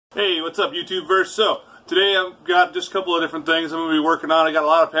Hey, what's up YouTubeverse? So, today I've got just a couple of different things I'm going to be working on. I got a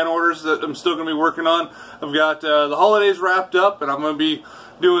lot of pen orders that I'm still going to be working on. I've got the holidays wrapped up, and I'm going to be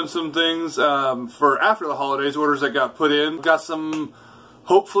doing some things for after the holidays, orders that got put in. I've got some,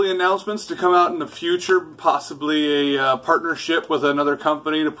 hopefully, announcements to come out in the future, possibly a partnership with another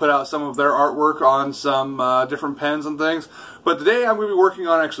company to put out some of their artwork on some different pens and things. But today I'm going to be working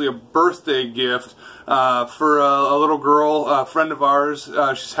on actually a birthday gift for a little girl, a friend of ours.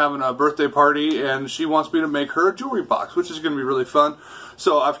 She's having a birthday party and she wants me to make her a jewelry box, which is going to be really fun.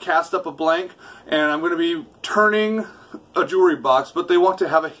 So I've cast up a blank and I'm going to be turning a jewelry box, but they want to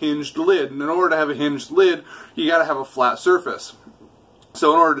have a hinged lid. And in order to have a hinged lid, you got to have a flat surface.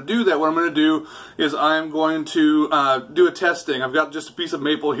 So in order to do that, what I'm going to do is I'm going to do a testing. I've got just a piece of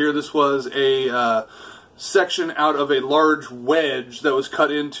maple here. This was a section out of a large wedge that was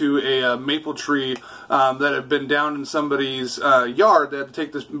cut into a maple tree that had been down in somebody's yard. They had to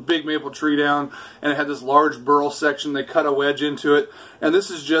take this big maple tree down, and it had this large burl section. They cut a wedge into it, and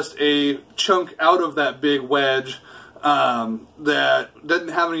this is just a chunk out of that big wedge that didn't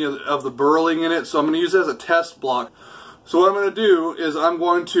have any of the burling in it, so I'm going to use it as a test block. So what I'm going to do is I'm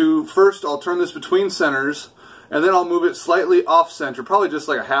going to, first I'll turn this between centers, and then I'll move it slightly off center, probably just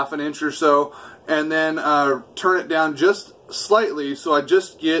like a ½ an inch or so, and then turn it down just slightly so I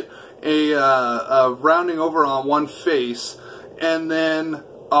just get a rounding over on one face, and then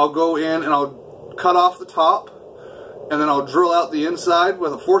I'll go in and I'll cut off the top, and then I'll drill out the inside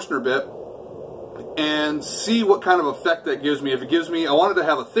with a Forstner bit and see what kind of effect that gives me. If it gives me, I wanted to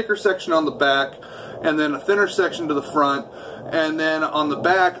have a thicker section on the back and then a thinner section to the front, and then on the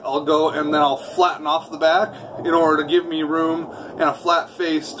back I'll go and then I'll flatten off the back in order to give me room and a flat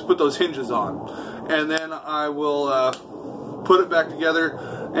face to put those hinges on. And then I will put it back together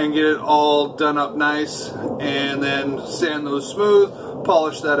and get it all done up nice, and then sand those smooth,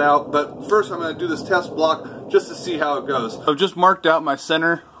 polish that out. But first I'm going to do this test block just to see how it goes. I've just marked out my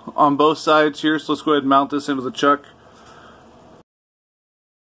center on both sides here, so let's go ahead and mount this into the chuck.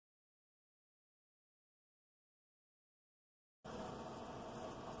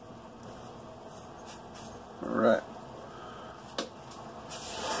 Alright.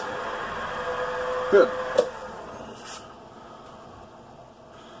 Good.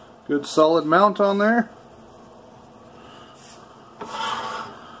 Good solid mount on there.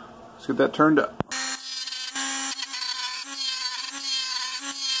 Let's get that turned up.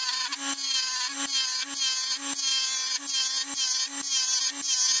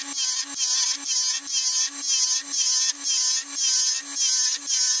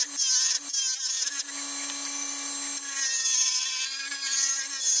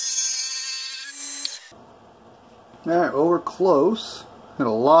 Alright, well, we're close. Got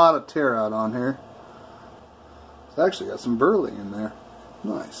a lot of tear out on here. It's actually got some burling in there.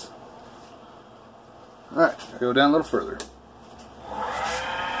 Nice. Alright, go down a little further.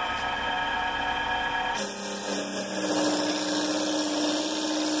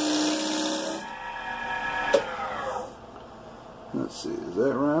 Let's see, is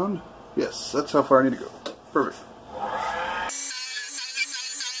that round? Yes, that's how far I need to go. Perfect.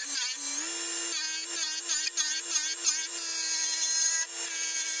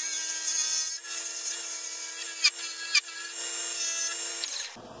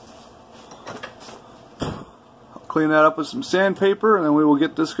 Clean that up with some sandpaper, and then we will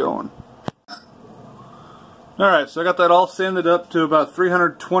get this going. Alright, so I got that all sanded up to about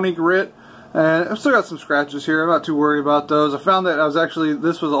 320 grit, and I've still got some scratches here. I'm not too worried about those. I found that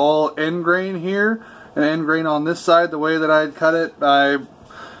this was all end grain here, and end grain on this side, the way that I had cut it.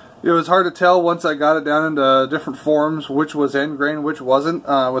 It was hard to tell once I got it down into different forms which was end grain, which wasn't,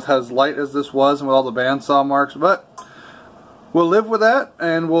 with as light as this was and with all the bandsaw marks, but we'll live with that,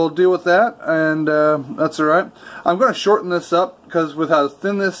 and we'll deal with that, and that's alright. I'm going to shorten this up, because with how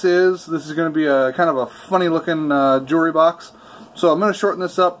thin this is going to be a kind of a funny looking jewelry box. So I'm going to shorten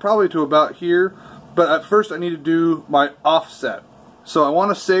this up probably to about here, but at first I need to do my offset. So I want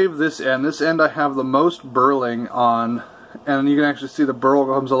to save this end. This end I have the most burling on, and you can actually see the burl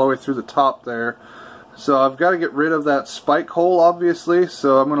comes all the way through the top there. So I've got to get rid of that spike hole, obviously,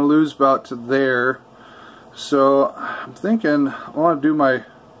 so I'm going to lose about to there. So I'm thinking I want to do my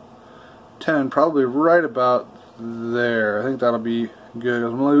 10 probably right about there. I think that'll be good.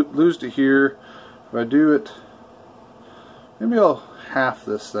 I'm going to lose to here. If I do it, maybe I'll half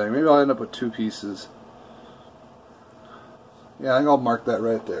this thing. Maybe I'll end up with 2 pieces. Yeah, I think I'll mark that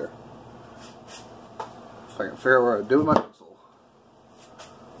right there. If I can figure out where I do with my pencil.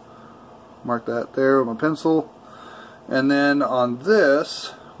 Mark that there with my pencil. And then on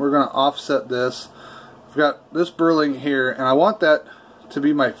this, we're going to offset this. I've got this burling here, and I want that to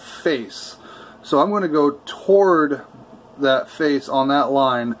be my face. So I'm going to go toward that face on that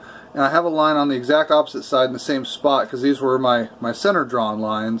line, and I have a line on the exact opposite side in the same spot because these were my center drawn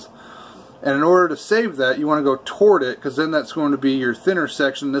lines. And in order to save that, you want to go toward it, because then that's going to be your thinner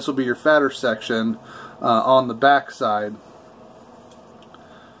section. This will be your fatter section on the back side.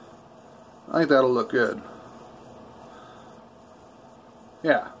 I think that'll look good.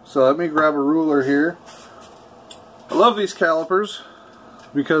 Yeah, so let me grab a ruler here. I love these calipers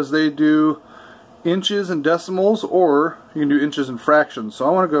because they do inches and decimals, or you can do inches and fractions. So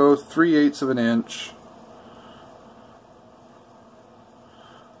I want to go 3/8 of an inch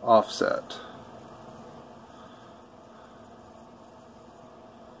offset.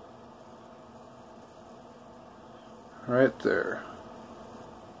 Right there.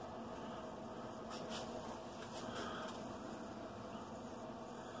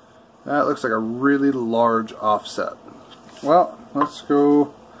 That looks like a really large offset. Well, let's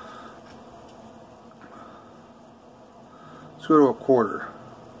go to a quarter.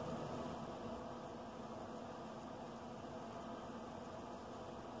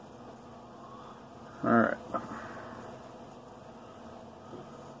 Alright. I'm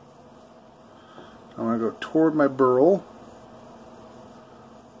going to go toward my burl.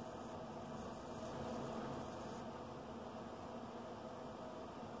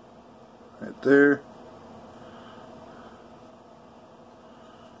 Right there.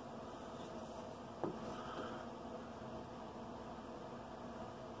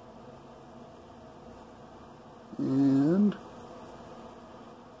 And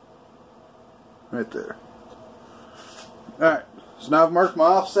right there. Alright, so now I've marked my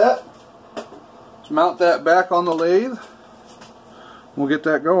offset. Let's mount that back on the lathe. We'll get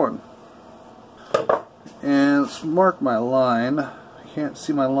that going. And let's mark my line. I can't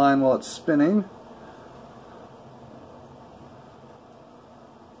see my line while it's spinning.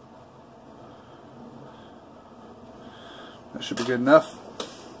 That should be good enough.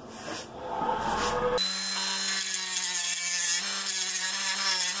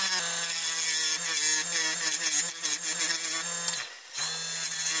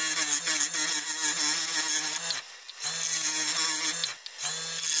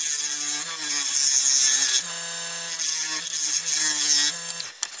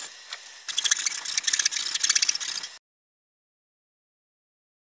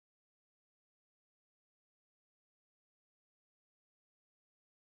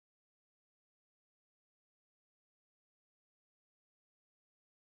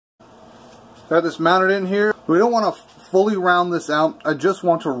 Got this mounted in here. We don't want to fully round this out. I just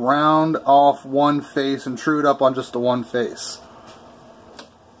want to round off one face and true it up on just the one face.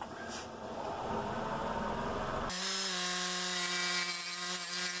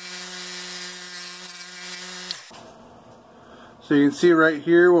 So you can see right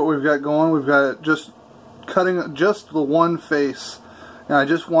here what we've got going. We've got it just cutting just the one face. And I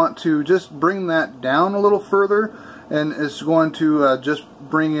just want to just bring that down a little further, and it's going to just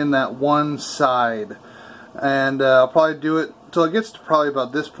bring in that one side. And I'll probably do it till it gets to probably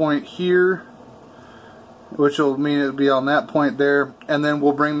about this point here, which will mean it'll be on that point there. And then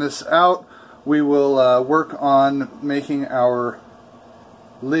we'll bring this out. We will work on making our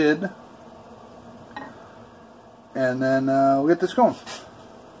lid, and then we'll get this going.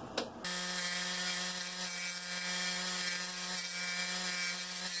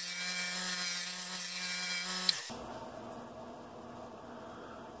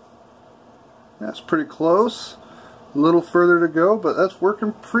 That's pretty close. A little further to go, but that's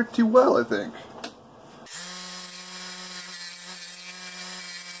working pretty well, I think.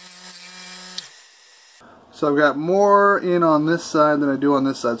 So I've got more in on this side than I do on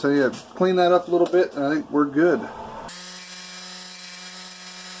this side, so I need to clean that up a little bit, and I think we're good.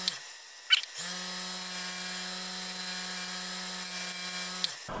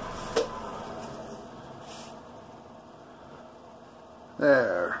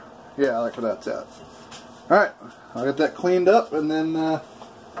 There. Yeah, I like where that's at. Alright, I'll get that cleaned up, and then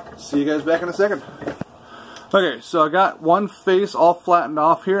see you guys back in a second. Okay, so I got one face all flattened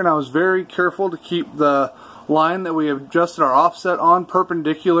off here, and I was very careful to keep the line that we adjusted our offset on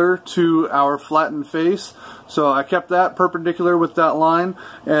perpendicular to our flattened face. So I kept that perpendicular with that line,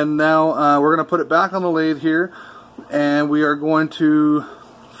 and now we're going to put it back on the lathe here, and we are going to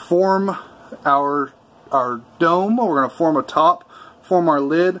form our dome. We're going to form a top, form our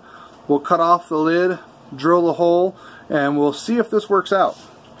lid. We'll cut off the lid, drill the hole, and we'll see if this works out.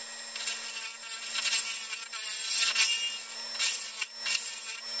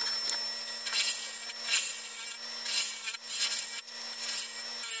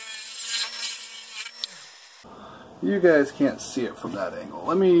 You guys can't see it from that angle.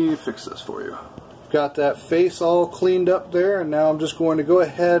 Let me fix this for you. Got that face all cleaned up there, and now I'm just going to go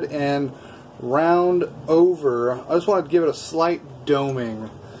ahead and round over. I just wanted to give it a slight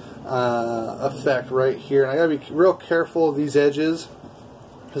doming effect right here. And I gotta be real careful of these edges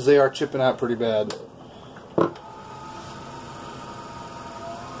because they are chipping out pretty bad.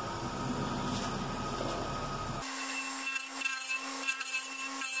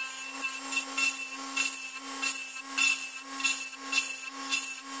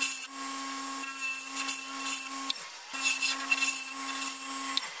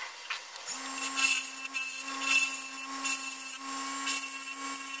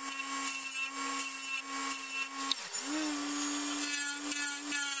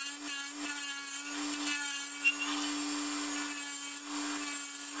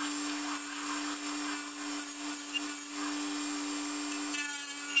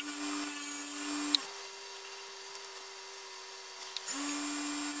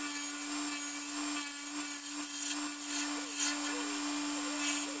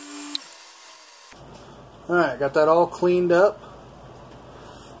 Alright, got that all cleaned up.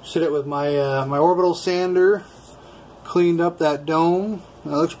 Just hit it with my my orbital sander. Cleaned up that dome.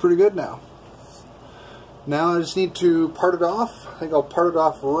 That looks pretty good now. Now I just need to part it off. I think I'll part it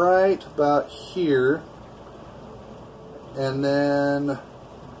off right about here. And then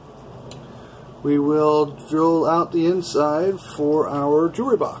we will drill out the inside for our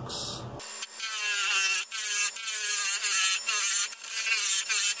jewelry box.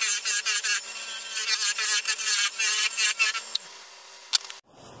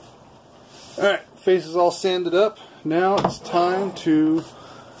 Alright, face is all sanded up. Now it's time to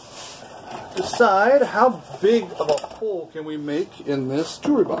decide how big of a hole can we make in this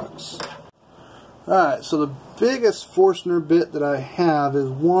jewelry box. Alright, so the biggest Forstner bit that I have is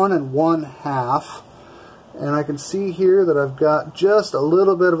 1 1/2. And I can see here that I've got just a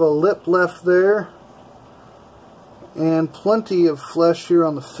little bit of a lip left there. And plenty of flesh here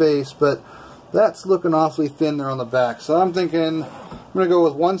on the face, but that's looking awfully thin there on the back. So I'm thinking I'm going to go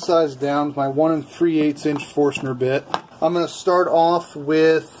with one size down with my 1 3/8 inch Forstner bit. I'm going to start off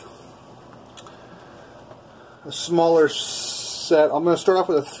with a smaller set. I'm going to start off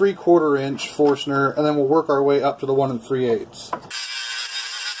with a 3/4 inch Forstner, and then we'll work our way up to the 1 3/8.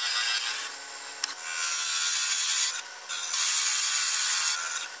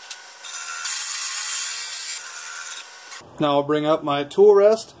 Now I'll bring up my tool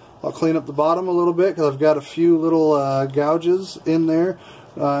rest. I'll clean up the bottom a little bit because I've got a few little gouges in there,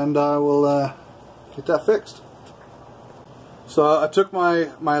 and I will get that fixed. So I took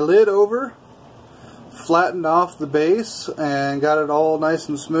my lid over, flattened off the base, and got it all nice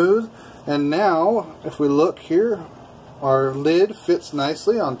and smooth. And now, if we look here, our lid fits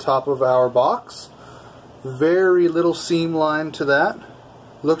nicely on top of our box. Very little seam line to that.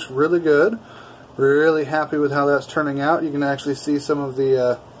 Looks really good. Really happy with how that's turning out. You can actually see some of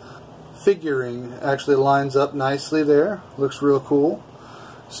the figuring actually lines up nicely there. Looks real cool.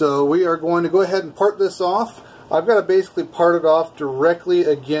 So we are going to go ahead and part this off. I've got to basically part it off directly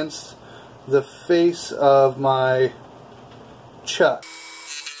against the face of my chuck.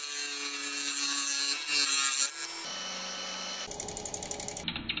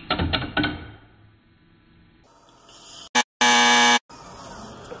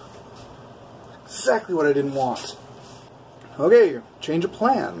 Exactly what I didn't want. Okay, change of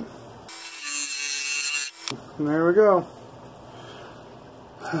plan. There we go.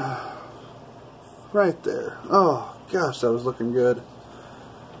 Right there. Oh gosh, that was looking good.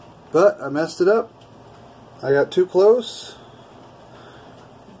 But I messed it up. I got too close,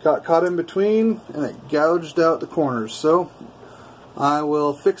 got caught in between, and it gouged out the corners. So I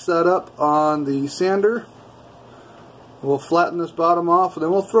will fix that up on the sander. We'll flatten this bottom off, and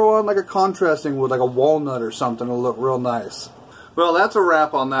then we'll throw on like a contrasting wood, like a walnut or something. It'll look real nice. Well, that's a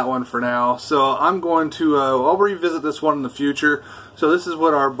wrap on that one for now. So I'm going to, I'll revisit this one in the future. So this is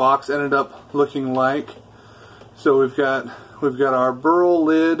what our box ended up looking like. So we've got our burl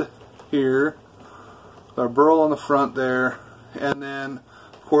lid here, our burl on the front there, and then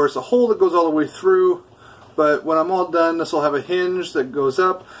of course a hole that goes all the way through. But when I'm all done, this will have a hinge that goes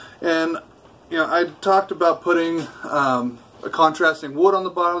up. And you know, I talked about putting a contrasting wood on the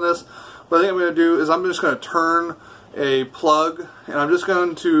bottom of this, but I think what I'm going to do is I'm just going to turn a plug, and I'm just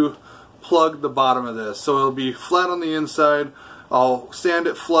going to plug the bottom of this. So it'll be flat on the inside. I'll sand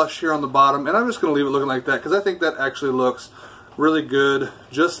it flush here on the bottom, and I'm just going to leave it looking like that because I think that actually looks really good,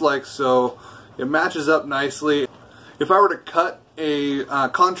 just like so. It matches up nicely. If I were to cut a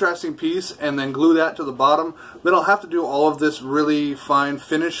contrasting piece and then glue that to the bottom, then I'll have to do all of this really fine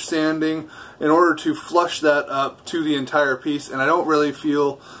finish sanding in order to flush that up to the entire piece, and I don't really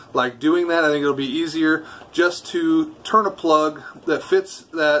feel like doing that. I think it'll be easier just to turn a plug that fits,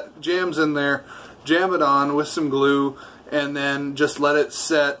 that jams in there, jam it on with some glue, and then just let it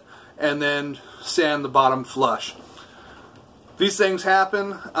set and then sand the bottom flush. These things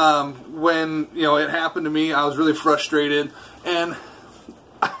happen. When it happened to me, I was really frustrated, and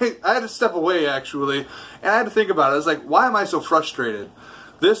I had to step away actually, and I had to think about it. I was like, why am I so frustrated?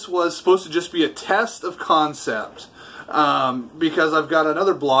 This was supposed to just be a test of concept, because I've got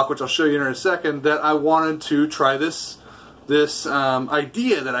another block, which I'll show you in a second, that I wanted to try this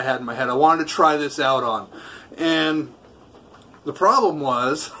idea that I had in my head. I wanted to try this out on, and the problem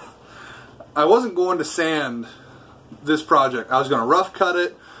was I wasn't going to sand this project. I was going to rough cut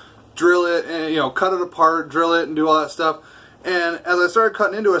it, drill it, and cut it apart, drill it, and do all that stuff. And as I started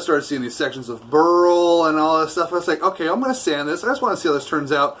cutting into it, I started seeing these sections of burl and all that stuff. I was like, okay, I'm going to sand this. I just want to see how this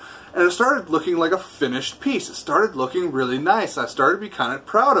turns out. And it started looking like a finished piece. It started looking really nice. I started to be kind of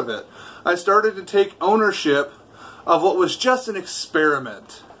proud of it. I started to take ownership of what was just an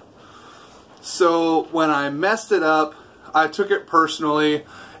experiment. So when I messed it up, I took it personally,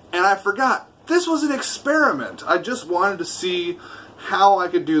 and I forgot this was an experiment. I just wanted to see how I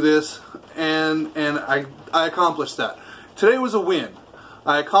could do this, and I accomplished that. Today was a win.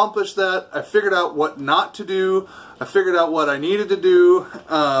 I accomplished that. I figured out what not to do. I figured out what I needed to do.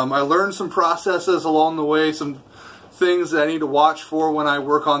 I learned some processes along the way, some things that I need to watch for when I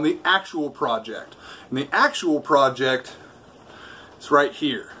work on the actual project. And the actual project is right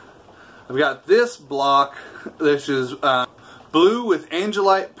here. I've got this block. This is blue with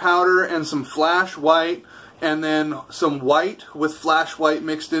angelite powder and some flash white, and then some white with flash white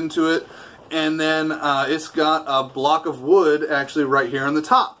mixed into it. And then it's got a block of wood actually right here on the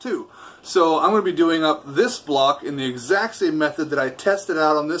top too. So I'm going to be doing up this block in the exact same method that I tested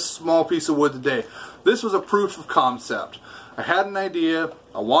out on this small piece of wood today. This was a proof of concept. I had an idea,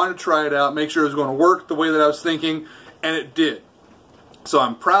 I wanted to try it out, make sure it was going to work the way that I was thinking, and it did. So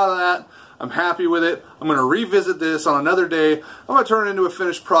I'm proud of that. I'm happy with it. I'm going to revisit this on another day. I'm going to turn it into a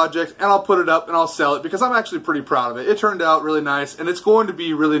finished project, and I'll put it up and I'll sell it because I'm actually pretty proud of it. It turned out really nice, and it's going to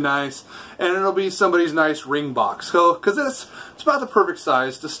be really nice, and it'll be somebody's nice ring box. So, because it's about the perfect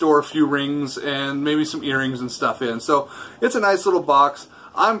size to store a few rings and maybe some earrings and stuff in. So it's a nice little box.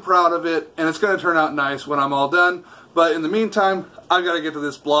 I'm proud of it, and it's going to turn out nice when I'm all done. But in the meantime, I've got to get to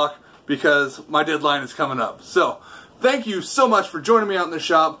this block because my deadline is coming up. So thank you so much for joining me out in the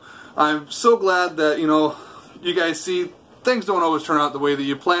shop. I'm so glad that, you guys see things don't always turn out the way that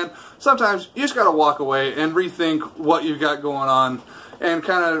you plan. Sometimes you just got to walk away and rethink what you've got going on and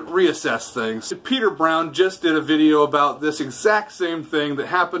kind of reassess things. Peter Brown just did a video about this exact same thing that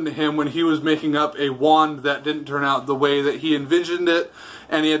happened to him when he was making up a wand that didn't turn out the way that he envisioned it,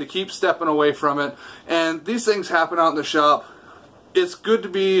 and he had to keep stepping away from it. And these things happen out in the shop. It's good to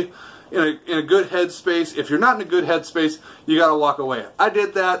be in a good headspace. If you're not in a good headspace, you gotta walk away. I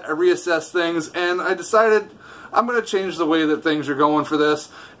did that, I reassessed things, and I decided I'm gonna change the way that things are going for this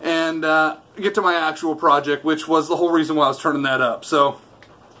and get to my actual project, which was the whole reason why I was turning that up. So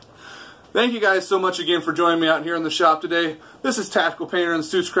thank you guys so much again for joining me out here in the shop today. This is Tactical Painter and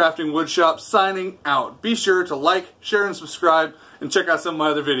Suits Crafting Woodshop signing out. Be sure to like, share, and subscribe, and check out some of my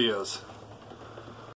other videos.